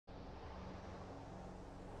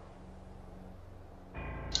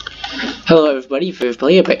Hello everybody, favorite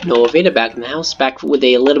player, Noah Veda back in the house, back with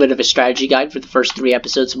a little bit of a strategy guide for the first 3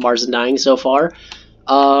 episodes of Undying so far.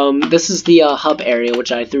 This is the hub area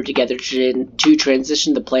which I threw together to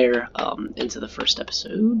transition the player into the first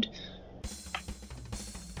episode.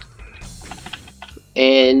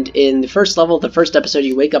 And in the first level, the first episode,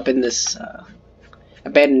 you wake up in this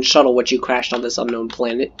abandoned shuttle which you crashed on this unknown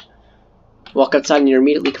planet. Walk outside and you're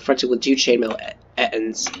immediately confronted with 2 chainmail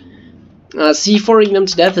ends. C4ing them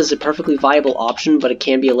to death is a perfectly viable option, but it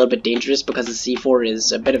can be a little bit dangerous because the C4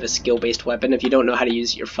 is a bit of a skill-based weapon. If you don't know how to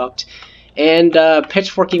use it, you're fucked. And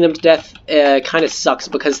pitchforking them to death kind of sucks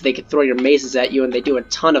because they can throw your maces at you and they do a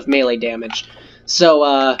ton of melee damage.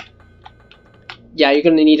 So, yeah, you're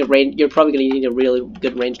gonna need a you're probably gonna need a really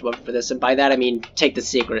good ranged weapon for this, and by that I mean take the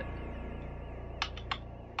secret.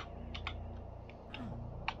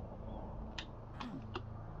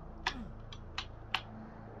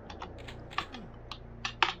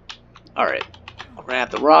 Alright,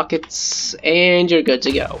 grab the rockets, and you're good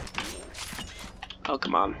to go. Oh,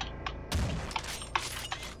 come on.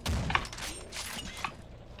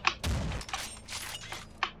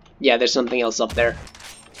 Yeah, there's something else up there.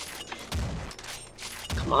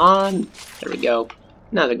 Come on. There we go.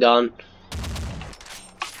 Now they're gone.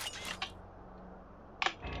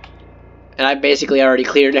 And I basically already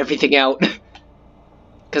cleared everything out.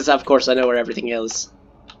 Because of course I know where everything is.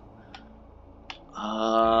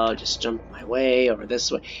 Just jump my way over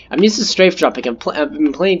this way. I'm used to strafe jumping. I've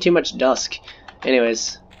been playing too much Dusk.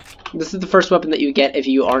 Anyways, this is the first weapon that you get if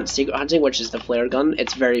you aren't secret hunting, which is the flare gun.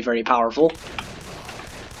 It's very, very powerful.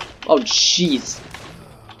 Oh, jeez.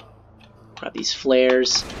 Grab these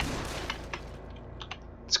flares.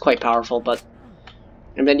 It's quite powerful, but...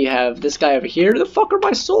 And then you have this guy over here. The fuck are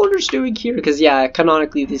my soldiers doing here? Because, yeah,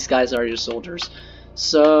 canonically, these guys are your soldiers.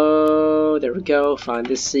 So, there we go. Find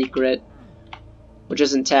this secret, which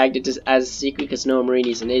isn't tagged as a secret because Noah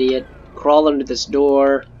Marini's an idiot. Crawl under this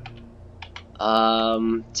door.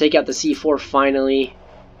 Take out the C4 finally.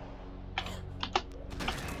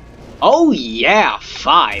 Oh yeah,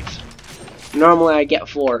 5. Normally I get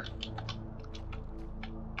 4.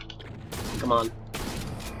 Come on.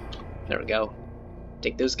 There we go.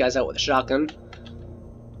 Take those guys out with a shotgun,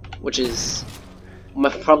 which is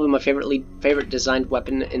probably my favorite designed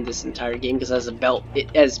weapon in this entire game because it has a belt.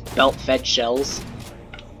 It has belt-fed shells.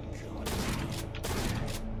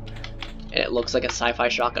 And it looks like a sci-fi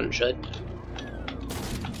shotgun should.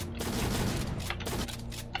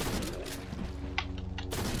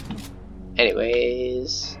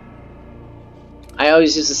 Anyways, I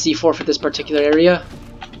always use the C4 for this particular area.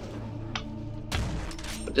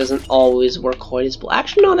 It doesn't always work quite as well.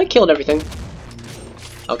 Actually, no, that killed everything.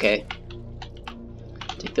 Okay.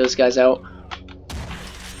 Take those guys out.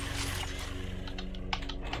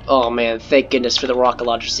 Oh man, thank goodness for the rocket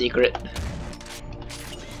launcher secret.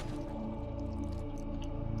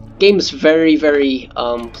 Game's very, very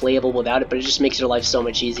playable without it, but it just makes your life so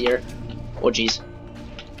much easier. Oh jeez.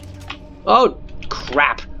 Oh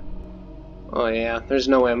crap. Oh yeah, there's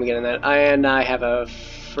no way I'm getting that. And I have a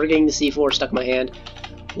frigging C4 stuck in my hand.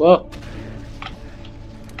 Whoa.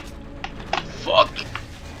 Fuck.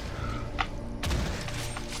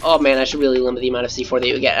 Oh man, I should really limit the amount of C4 that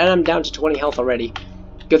you get. And I'm down to 20 health already.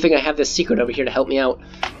 Good thing I have this secret over here to help me out.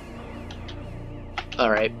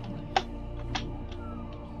 Alright.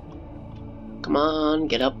 Come on,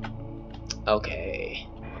 get up. Okay.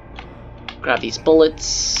 Grab these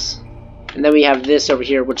bullets. And then we have this over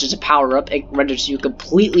here, which is a power-up. It renders you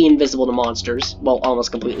completely invisible to monsters. Well,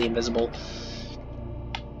 almost completely invisible.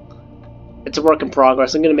 It's a work in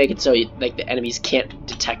progress. I'm gonna make it so like the enemies can't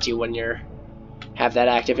detect you when you're have that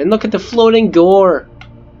active. And look at the floating door.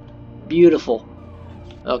 Beautiful.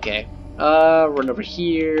 Okay. Run over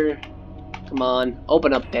here. Come on.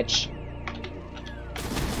 Open up, bitch.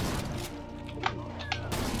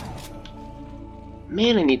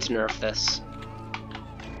 Man, I need to nerf this.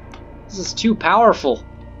 This is too powerful.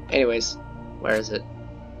 Anyways, where is it?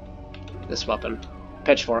 This weapon.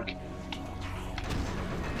 Pitchfork.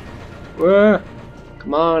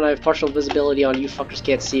 Come on, I have partial visibility on. You fuckers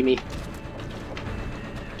can't see me.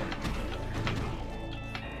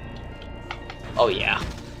 Oh yeah.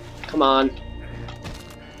 Come on.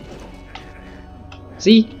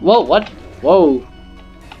 See? Whoa, what? Whoa.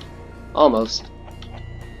 Almost.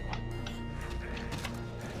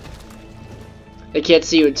 They can't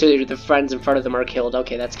see you until the friends in front of them are killed.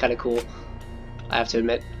 Okay, that's kind of cool, I have to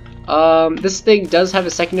admit. This thing does have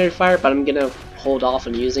a secondary fire, but I'm gonna hold off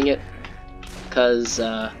on using it because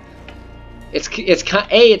it's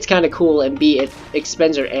kind of cool, and B, it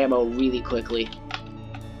expends your ammo really quickly.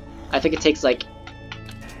 I think it takes like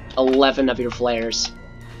 11 of your flares.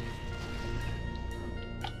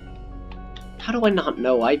 How do I not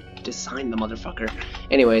know? I designed the motherfucker.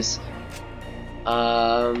 Anyways.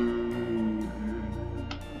 Oh,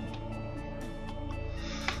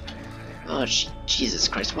 Jesus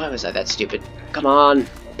Christ, why was I that stupid? Come on,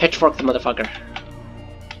 pitchfork the motherfucker.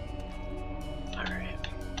 Alright.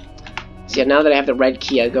 So yeah, now that I have the red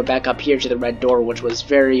key, I go back up here to the red door, which was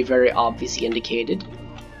very, very obviously indicated.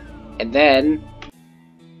 And then...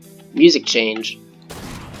 music change.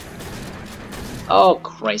 Oh,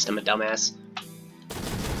 Christ, I'm a dumbass.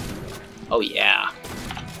 Oh, yeah.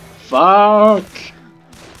 Fuck!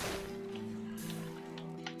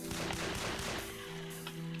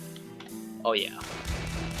 Oh, yeah.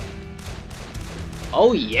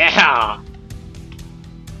 Oh, yeah!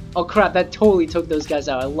 Oh, crap, that totally took those guys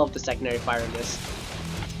out. I love the secondary fire in this.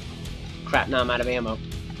 Crap, now I'm out of ammo.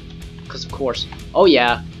 Because, of course. Oh,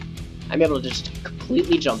 yeah. I'm able to just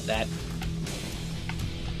completely jump that.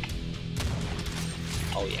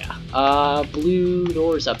 Oh, yeah. Blue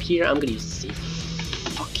doors up here. I'm gonna use C.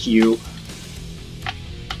 Fuck you.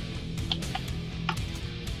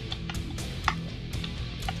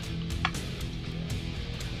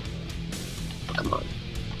 Oh, come on.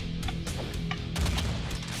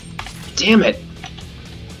 Damn it.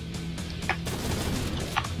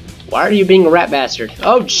 Why are you being a rat bastard?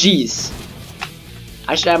 Oh, jeez.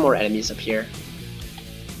 I should have more enemies up here.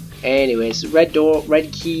 Anyways, red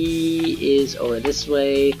key is over this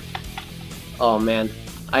way. Oh man,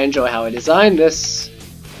 I enjoy how I designed this.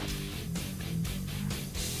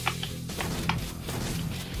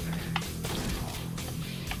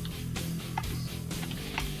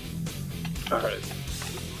 Alright.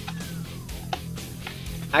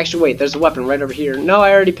 Actually, wait, there's a weapon right over here. No,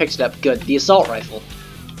 I already picked it up. Good, the assault rifle.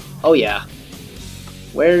 Oh yeah.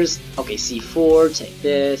 Where's... okay, C4, take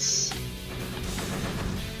this.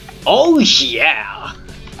 Oh yeah!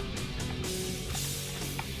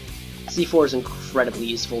 C4 is incredibly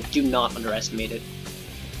useful. Do not underestimate it.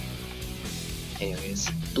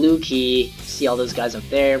 Anyways, blue key. See all those guys up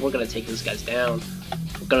there? We're gonna take those guys down.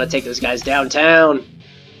 We're gonna take those guys downtown.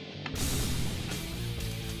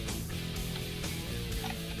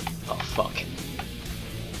 Oh fuck.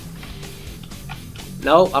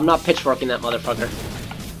 No, I'm not pitchforking that motherfucker.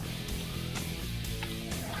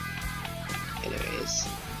 Anyways.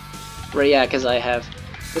 Right, yeah, because I have...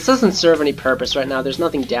 this doesn't serve any purpose right now. There's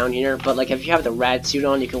nothing down here, but like if you have the rad suit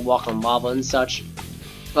on, you can walk on lava and such.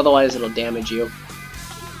 Otherwise, it'll damage you.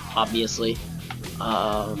 Obviously.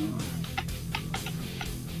 Oh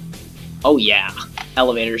yeah,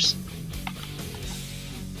 elevators.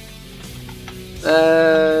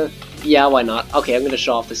 Yeah, why not? Okay, I'm gonna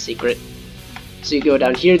show off the secret. So you go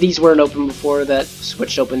down here. These weren't open before. That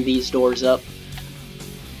switched open these doors up.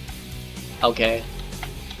 Okay.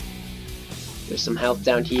 There's some health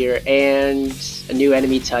down here, and a new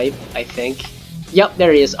enemy type, I think. Yep,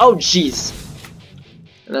 there he is. Oh, jeez.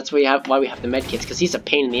 And that's why we have the medkits, because he's a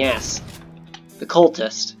pain in the ass. The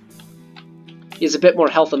cultist. He has a bit more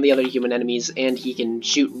health than the other human enemies, and he can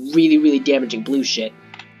shoot really, really damaging blue shit.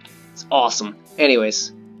 It's awesome.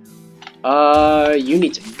 Anyways. You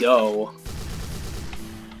need to go.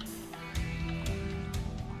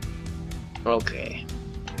 Okay.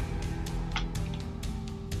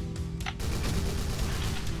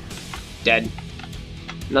 Dead.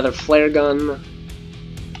 Another flare gun.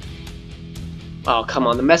 Oh, come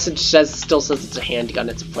on. The message still says it's a handgun,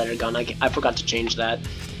 it's a flare gun. I forgot to change that.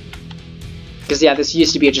 Because, yeah, this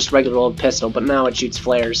used to be just regular old pistol, but now it shoots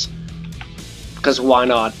flares. Because why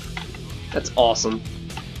not? That's awesome.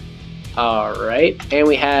 Alright, and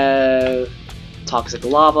we have toxic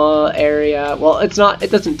lava area. Well, it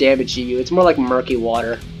doesn't damage you, it's more like murky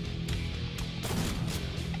water.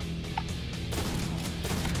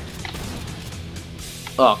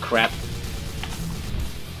 Oh, crap.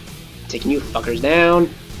 Taking you fuckers down.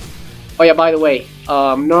 Oh yeah, by the way,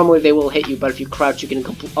 normally they will hit you, but if you crouch, you can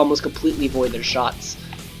almost completely avoid their shots.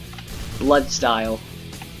 Blood style.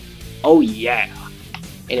 Oh yeah.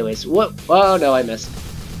 Anyways, what? Oh no, I missed.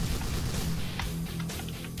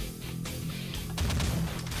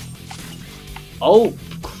 Oh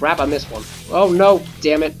crap, I missed one. Oh no,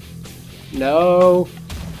 damn it. No.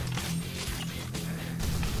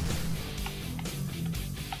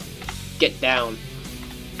 Get down.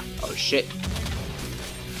 Oh shit.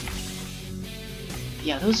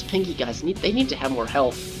 Yeah, those pinky guys they need to have more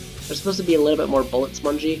health. They're supposed to be a little bit more bullet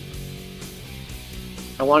spongy.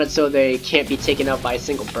 I want it so they can't be taken out by a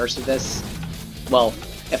single burst of this. Well,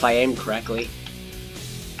 if I aim correctly.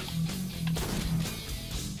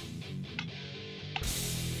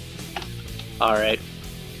 Alright.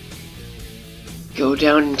 Go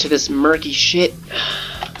down into this murky shit.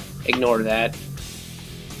 Ignore that.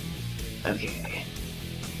 Okay.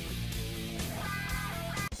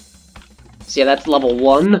 So yeah, that's level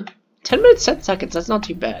 1. 10 minutes, 10 seconds, that's not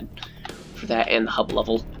too bad for that and the hub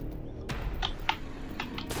level.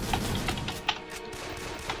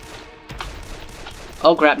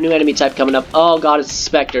 Oh crap, new enemy type coming up. Oh god, it's the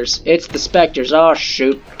Spectres. It's the Spectres. Oh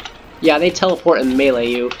shoot. Yeah, they teleport and melee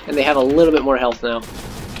you, and they have a little bit more health now.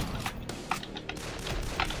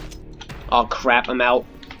 Oh crap, I'm out.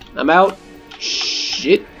 I'm out.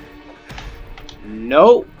 Shit.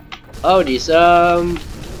 No. Oh geez,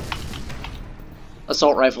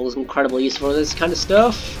 assault rifle is incredibly useful for this kind of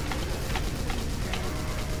stuff.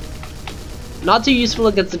 Not too useful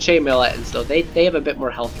against the chainmail though. They have a bit more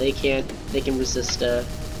health. They can resist a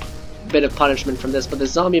bit of punishment from this, but the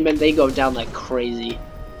zombie men, they go down like crazy,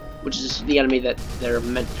 which is the enemy that they're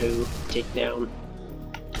meant to take down.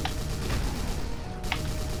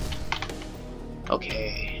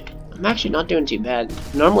 Okay, I'm actually not doing too bad.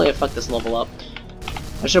 Normally I fuck this level up.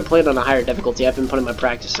 I should have played on a higher difficulty. I've been putting my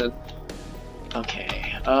practice in.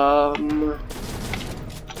 Okay, come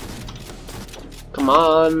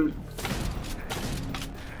on.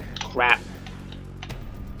 Crap.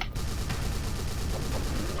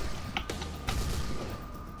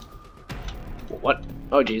 What?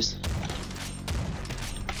 Oh jeez.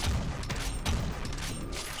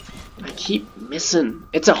 I keep missing.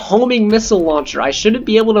 It's a homing missile launcher. I shouldn't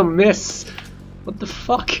be able to miss. What the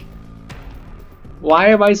fuck? Why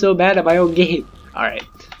am I so bad at my own game? Alright.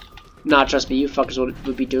 Nah, trust me, you fuckers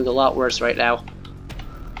would be doing a lot worse right now.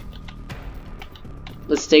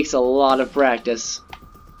 This takes a lot of practice.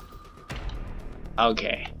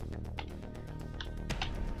 Okay.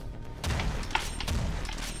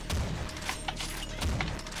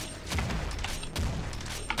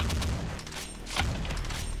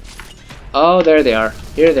 Oh, there they are.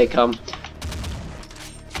 Here they come.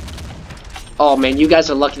 Oh man, you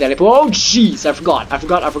guys are lucky that oh jeez, I forgot. Oh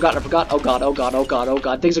god, oh god, oh god, oh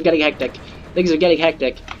god. Things are getting hectic. Things are getting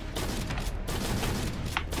hectic.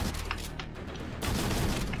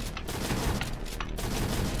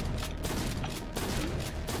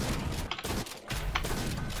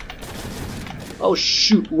 Oh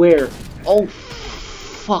shoot, where? Oh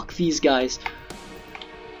fuck these guys.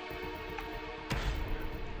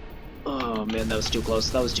 Oh man, that was too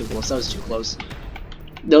close. That was too close. That was too close.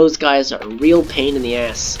 Those guys are a real pain in the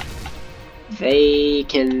ass. They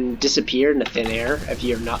can disappear into thin air if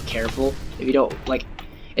you're not careful. If you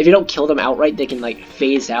don't kill them outright, they can like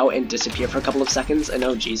phase out and disappear for a couple of seconds. And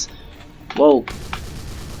oh jeez. Whoa.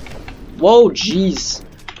 Whoa, jeez.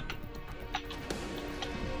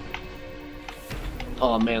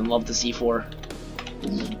 Oh man, love the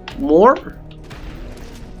C4. More?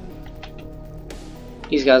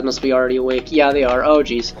 These guys must be already awake. Yeah, they are. Oh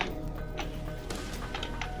jeez.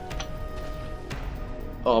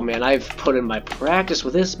 Oh man, I've put in my practice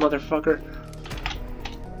with this motherfucker.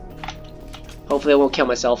 Hopefully I won't kill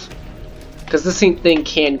myself. Because this thing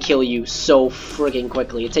can kill you so friggin'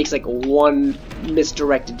 quickly. It takes like one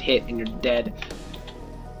misdirected hit and you're dead.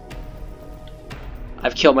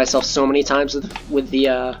 I've killed myself so many times with the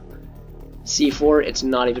C4, it's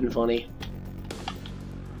not even funny.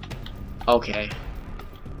 Okay.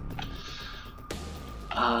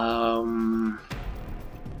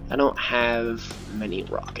 I don't have many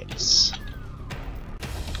rockets.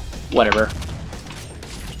 Whatever.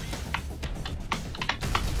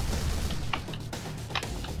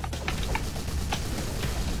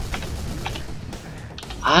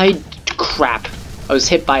 Crap. I was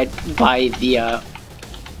hit by the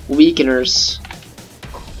weakeners.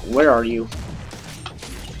 Where are you?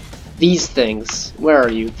 These things. Where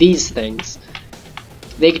are you? These things.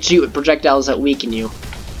 They can shoot with projectiles that weaken you.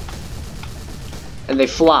 And they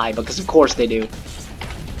fly, because of course they do.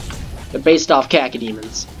 They're based off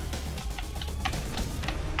cacodemons.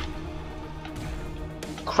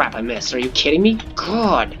 Crap, I missed. Are you kidding me?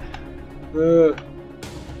 God!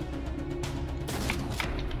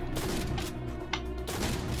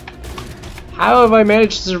 How have I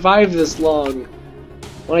managed to survive this long?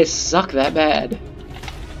 When I suck that bad?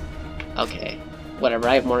 Okay. Whatever,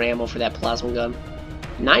 I have more ammo for that plasma gun.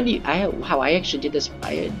 90... wow, I actually did this...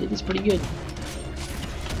 I did this pretty good.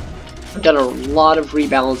 I've done a lot of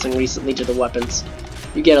rebalancing recently to the weapons.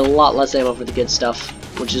 You get a lot less ammo for the good stuff,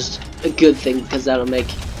 which is a good thing because that'll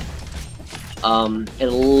make it a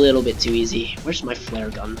little bit too easy. Where's my flare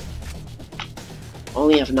gun?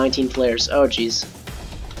 Only have 19 flares. Oh jeez.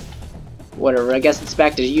 Whatever. I guess it's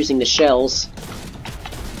back to using the shells.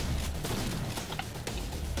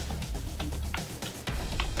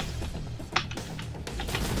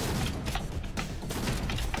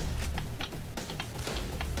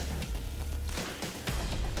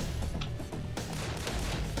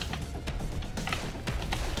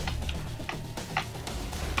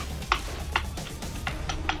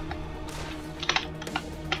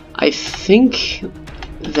 I think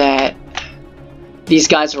that these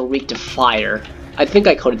guys are weak to fire. I think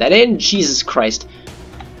I coded that in. Jesus Christ.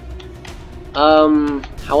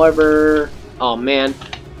 However, oh man.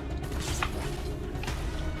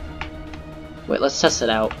 Wait, let's test it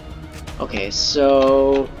out. Okay,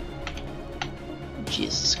 so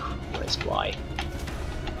Jesus Christ, why?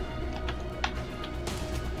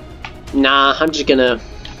 Nah, I'm just gonna...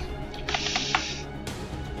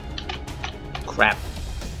 Crap.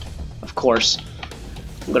 Of course.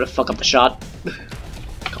 I'm gonna fuck up the shot.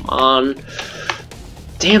 Come on.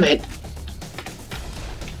 Damn it.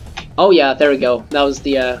 Oh yeah, there we go. That was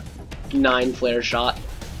the 9 flare shot,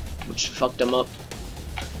 which fucked him up.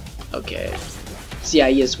 Okay. So yeah,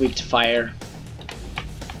 he is weak to fire.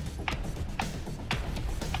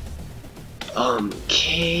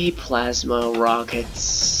 Okay, plasma,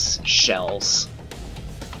 rockets, shells.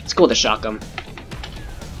 Let's go with the shotgun.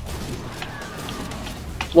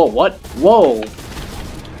 Whoa, what? Whoa!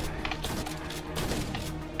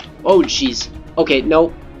 Oh, jeez. Okay,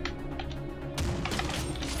 no.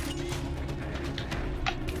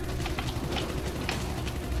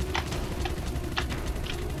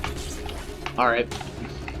 Alright.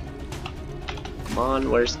 Come on,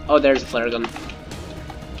 where's... Oh, there's a flare gun.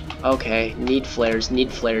 Okay, need flares, need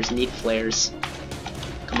flares, need flares.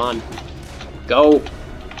 Come on. Go!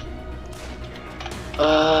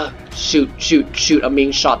 Shoot, shoot, shoot, I'm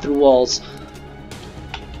being shot through walls.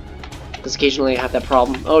 Because occasionally I have that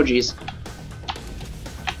problem. Oh, jeez.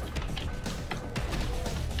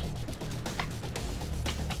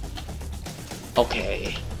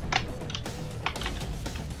 Okay.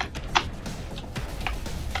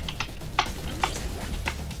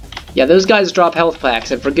 Yeah, those guys drop health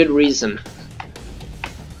packs, and for good reason.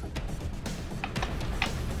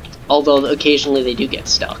 Although, occasionally they do get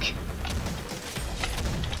stuck.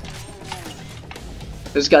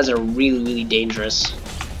 Those guys are really, really dangerous.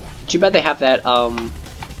 Too bad they have that,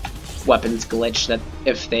 weapons glitch that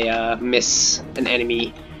if they, miss an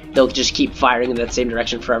enemy, they'll just keep firing in that same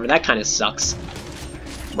direction forever. That kind of sucks.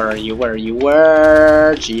 Where are you? Where are you?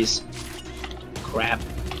 Where? Jeez. Crap.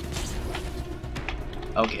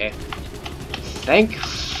 Okay. Thank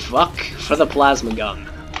fuck for the plasma gun.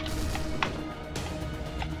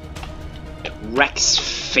 It wrecks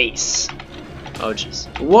face. Oh jeez.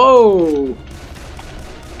 Whoa!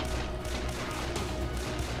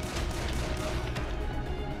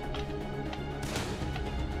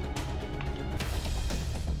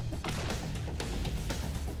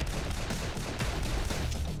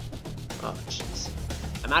 Oh jeez.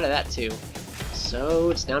 I'm out of that too. So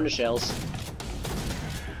it's down to shells.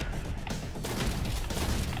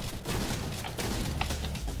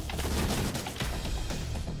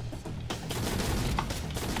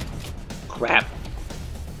 Crap.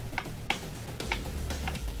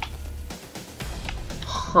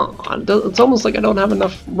 Huh. It's almost like I don't have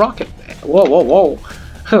enough rocket. Whoa, whoa, whoa.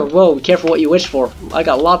 Whoa, be careful what you wish for. I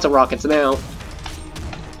got lots of rockets now.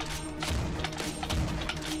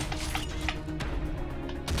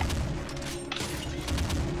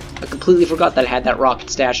 I completely forgot that I had that rocket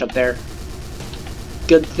stash up there.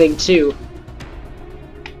 Good thing, too.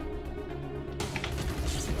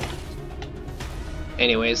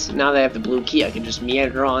 Anyways, now that I have the blue key, I can just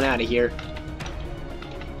meander on out of here.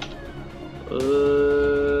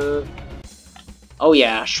 Oh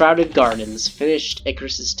yeah, Shrouded Gardens. Finished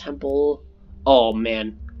Icarus's Temple. Oh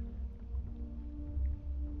man.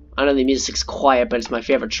 I know the music's quiet, but it's my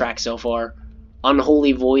favorite track so far.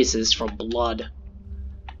 Unholy Voices from Blood.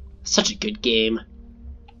 Such a good game.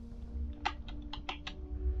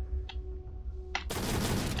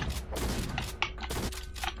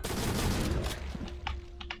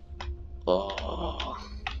 Oh.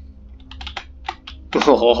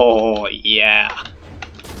 Oh, yeah.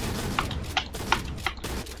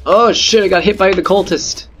 Oh shit, I got hit by the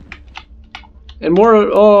cultist. And more,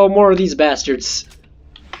 oh, more of these bastards.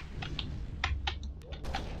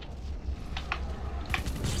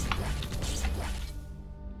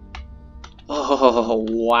 Oh,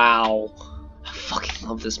 wow. I fucking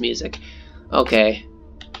love this music. Okay.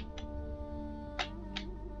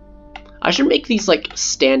 I should make these, like,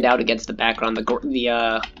 stand out against the background,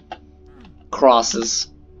 the crosses.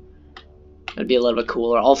 That'd be a little bit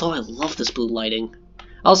cooler. Although I love this blue lighting.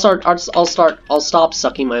 I'll stop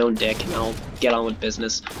sucking my own dick and I'll get on with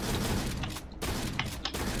business.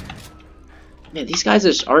 Man, these guys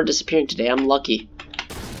just aren't disappearing today. I'm lucky.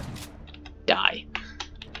 Die.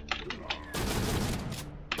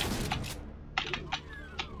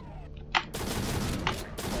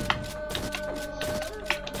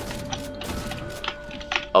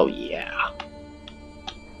 Oh yeah.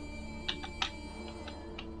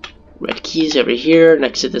 keys over here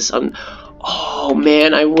next to this. Oh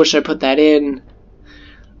man, I wish I put that in.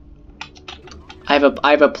 I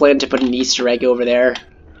have a plan to put an Easter egg over there.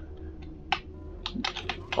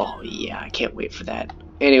 Oh yeah, I can't wait for that.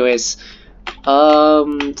 Anyways, so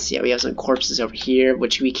yeah, we have some corpses over here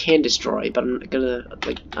which we can destroy, but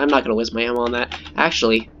I'm not gonna waste my ammo on that.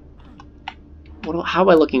 Actually, how am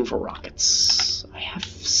I looking for rockets? I have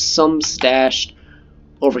some stashed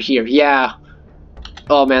over here. Yeah.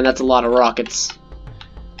 Oh man, that's a lot of rockets.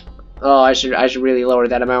 Oh, I should really lower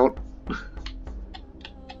that amount.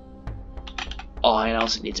 Oh, I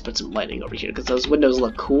also need to put some lighting over here because those windows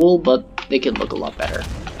look cool, but they can look a lot better.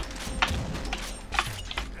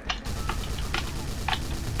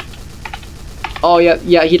 Oh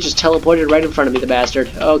yeah, he just teleported right in front of me, the bastard.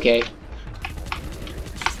 Okay.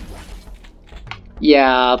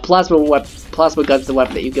 Yeah, plasma gun's the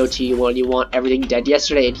weapon that you go to when you want everything dead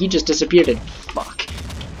yesterday, and he just disappeared. And fuck.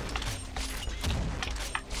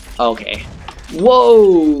 Okay.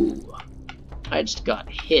 Whoa! I just got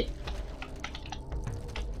hit.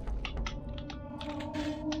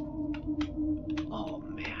 Oh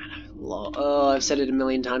man, I've said it a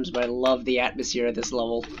million times, but I love the atmosphere at this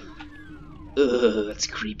level. Ugh, it's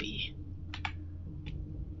creepy.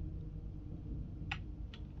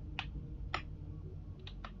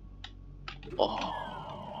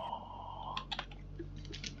 Oh.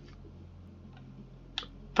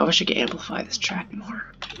 I wish I could amplify this track more.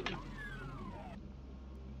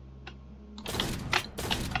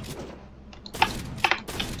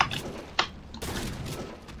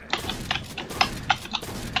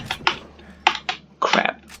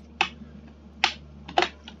 Crap.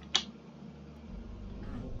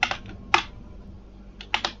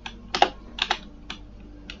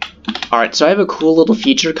 Alright, so I have a cool little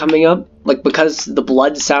feature coming up. Like, because the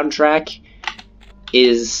Blood soundtrack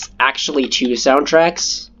is actually 2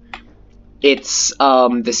 soundtracks. It's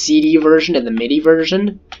the CD version and the MIDI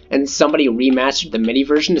version, and somebody remastered the MIDI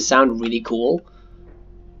version to sound really cool.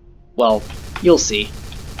 Well, you'll see.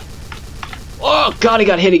 Oh god, I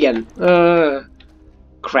got hit again.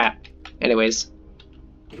 Crap. Anyways.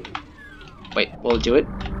 Wait, will it do it?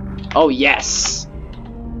 Oh yes!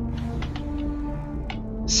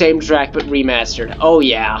 Same track but remastered. Oh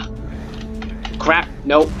yeah. Crap,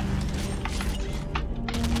 nope.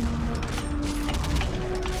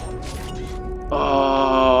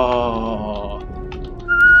 Oh.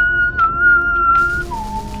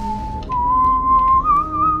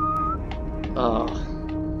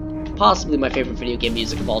 Oh. Possibly my favorite video game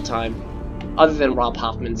music of all time, other than Rob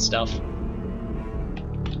Hoffman's stuff.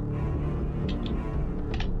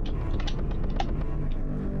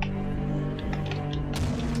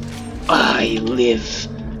 I live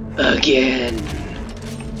again.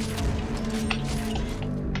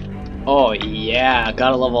 Oh yeah,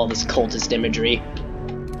 gotta love all this cultist imagery.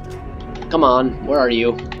 Come on, where are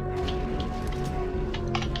you?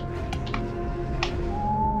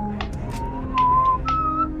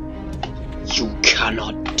 You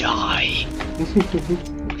cannot die.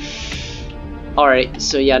 Alright,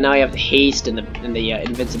 so yeah, now I have the haste and the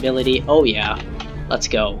invincibility. Oh yeah, let's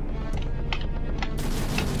go.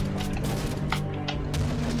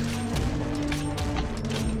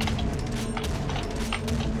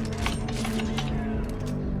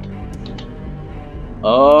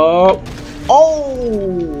 Oh!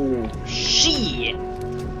 Oh! Shit!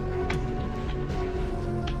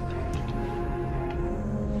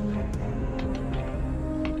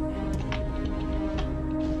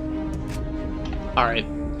 Alright.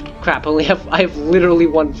 Crap, I have literally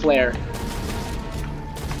 1 flare.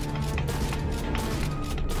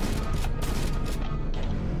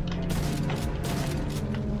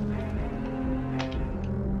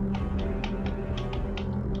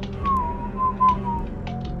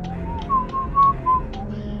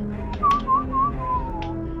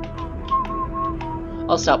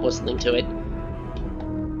 I'll stop whistling to it.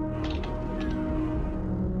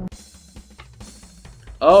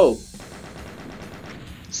 Oh!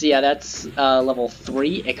 So yeah, that's level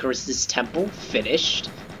 3, Icarus's Temple, finished.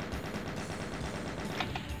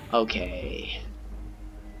 Okay.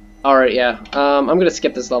 Alright, yeah. I'm gonna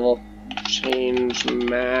skip this level. Change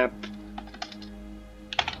map.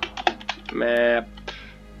 Map.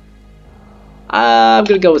 I'm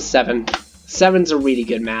gonna go with 7. 7's a really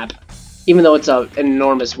good map. Even though it's an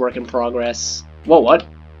enormous work in progress. Whoa, what?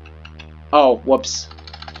 Oh, whoops.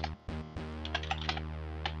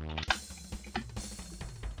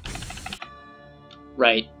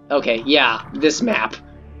 Right. Okay, yeah, this map.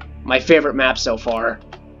 My favorite map so far.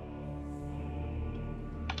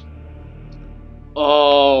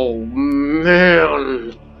 Oh,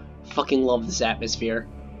 man. Fucking love this atmosphere.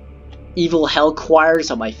 Evil hell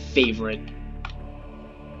choirs are my favorite.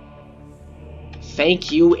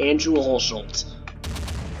 Thank you, Andrew Holschult.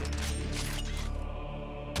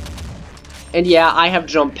 And yeah, I have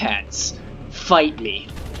jump pads. Fight me.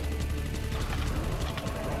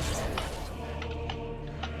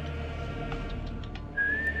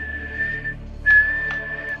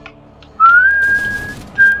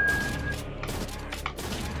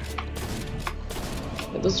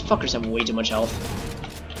 Those fuckers have way too much health.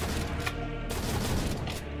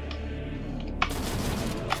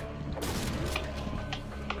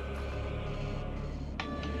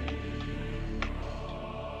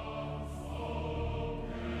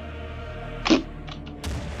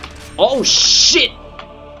 Oh shit!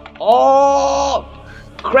 Oh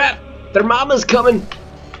crap! Their mama's coming!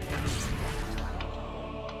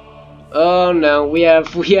 Oh no, we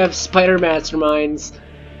have spider masterminds.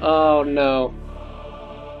 Oh no.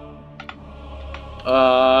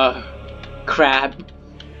 Crap.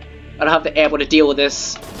 I don't have the ammo to deal with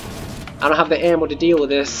this. I don't have the ammo to deal with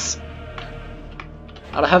this.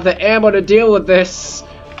 I don't have the ammo to deal with this.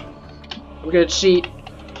 I'm gonna cheat.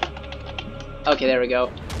 Okay, there we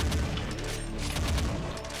go.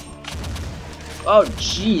 Oh,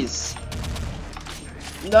 jeez.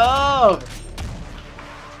 No!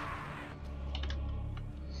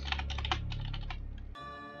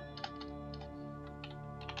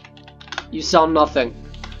 You saw nothing.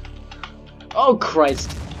 Oh,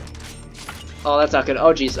 Christ. Oh, that's not good.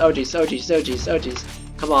 Oh, jeez. Oh, jeez. Oh, jeez. Oh, jeez. Oh, jeez.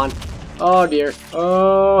 Come on. Oh, dear.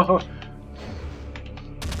 Oh.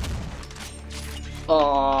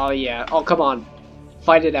 Oh, yeah. Oh, come on.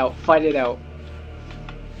 Fight it out. Fight it out.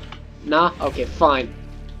 Nah? Okay, fine.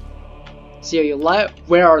 See you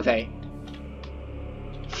where are they?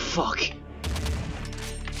 Fuck.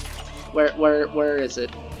 Where is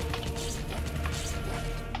it?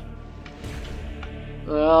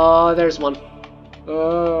 Oh, there's one.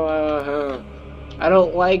 Oh, I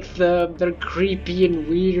don't like them. They're creepy and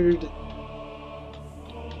weird.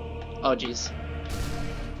 Oh, jeez.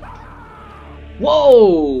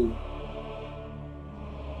 Whoa!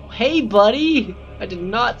 Hey, buddy! I did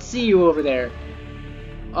not see you over there.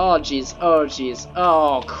 Oh, jeez. Oh, jeez.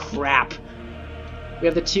 Oh, crap. We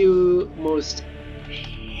have the two most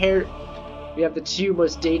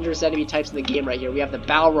dangerous enemy types in the game right here. We have the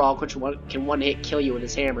Balrog, which can one-hit kill you with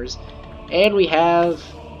his hammers. And we have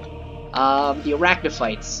the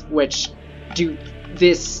Arachnophytes, which do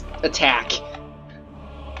this attack.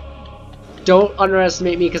 Don't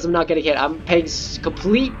underestimate me because I'm not getting hit. I'm paying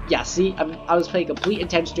complete... Yeah, see? I was paying complete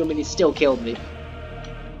attention to him and he still killed me.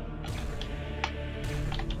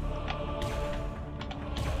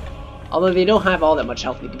 Although they don't have all that much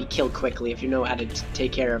health, they can be killed quickly if you know how to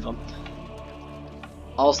take care of them.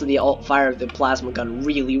 Also, the alt fire of the plasma gun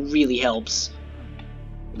really, really helps.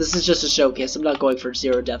 This is just a showcase. I'm not going for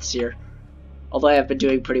 0 deaths here. Although I have been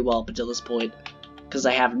doing pretty well up until this point. Because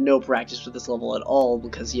I have no practice with this level at all,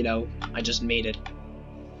 because, you know, I just made it.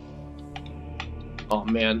 Oh,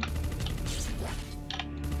 man.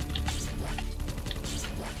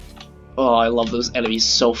 Oh, I love those enemies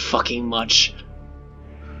so fucking much.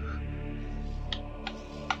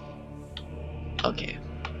 Okay.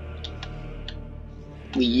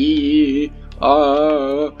 We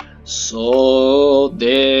are so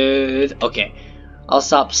dead. Okay. I'll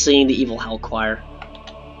stop singing the evil hell choir.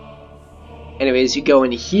 Anyways, you go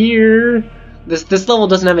in here. This level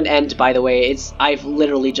doesn't have an end, by the way. I've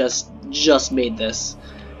literally just made this.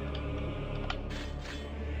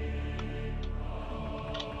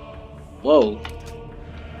 Whoa.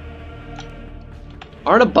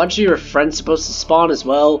 Aren't a bunch of your friends supposed to spawn as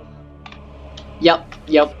well?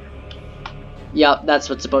 Yep, that's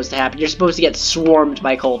what's supposed to happen. You're supposed to get swarmed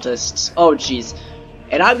by cultists. Oh, jeez.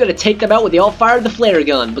 And I'm gonna take them out with the alt fire of the flare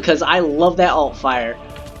gun, because I love that alt fire.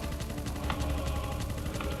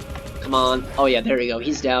 Come on. Oh yeah, there we go.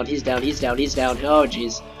 He's down, he's down, he's down, he's down. Oh,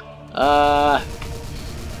 jeez.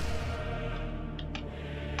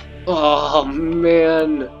 Oh,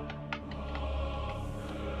 man.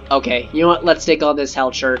 Okay, you know what? Let's take on this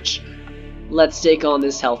hell church. Let's take on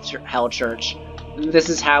this hell church. This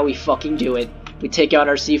is how we fucking do it. We take out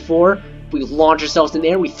our C4, we launch ourselves in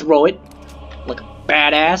there, we throw it like a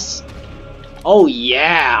badass. Oh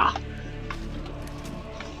yeah!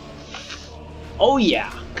 Oh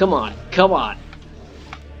yeah! Come on, come on.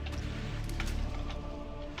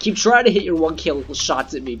 Keep trying to hit your 1 kill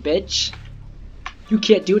shots at me, bitch. You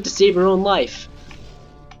can't do it to save your own life.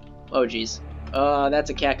 Oh jeez. That's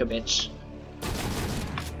a caca bitch.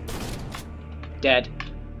 Dead.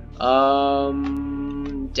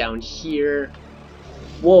 Down here.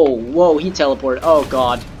 Whoa, whoa, he teleported. Oh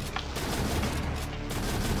god.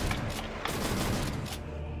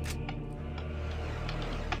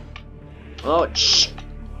 Oh, shh.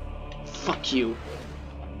 Fuck you.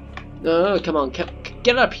 No, come on,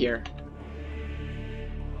 get up here.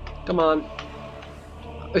 Come on.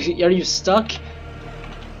 Are you stuck?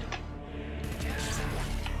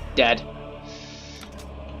 Dead.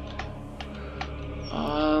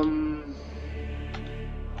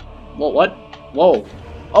 What? Whoa.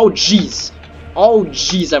 Oh, jeez. Oh,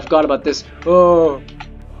 jeez, I forgot about this. Oh.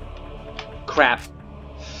 Crap.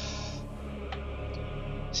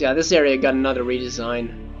 So yeah, this area got another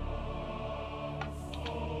redesign.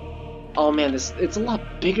 Oh man, it's a lot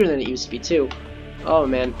bigger than it used to be too. Oh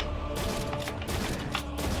man.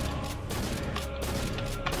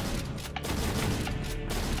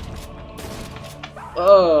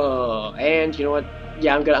 Oh, and you know what?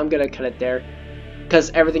 Yeah, I'm gonna cut it there,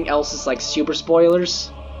 because everything else is like super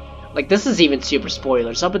spoilers. Like this is even super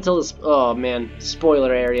spoilers up until this. Oh man,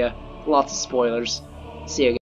 spoiler area. Lots of spoilers. See you guys.